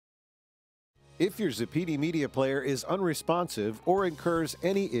If your Zappiti media player is unresponsive or incurs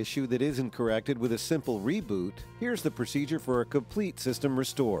any issue that isn't corrected with a simple reboot, here's the procedure for a complete system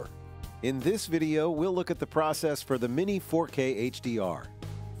restore. In this video, we'll look at the process for the Mini 4K HDR.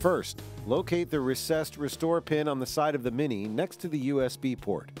 First, locate the recessed restore pin on the side of the Mini next to the USB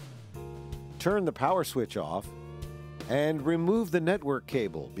port. Turn the power switch off and remove the network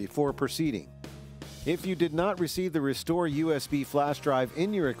cable before proceeding. If you did not receive the Restore USB flash drive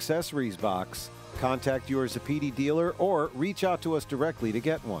in your accessories box, contact your Zappiti dealer or reach out to us directly to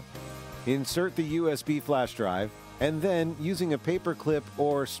get one. Insert the USB flash drive and then, using a paper clip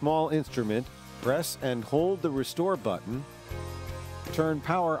or small instrument, press and hold the Restore button, turn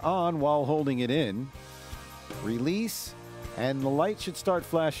power on while holding it in, release, and the light should start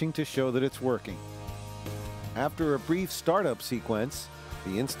flashing to show that it's working. After a brief startup sequence,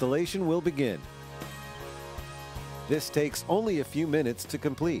 the installation will begin. This takes only a few minutes to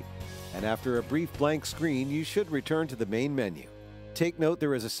complete, and after a brief blank screen, you should return to the main menu. Take note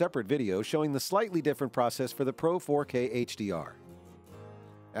there is a separate video showing the slightly different process for the Pro 4K HDR.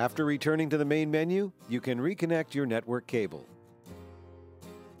 After returning to the main menu, you can reconnect your network cable.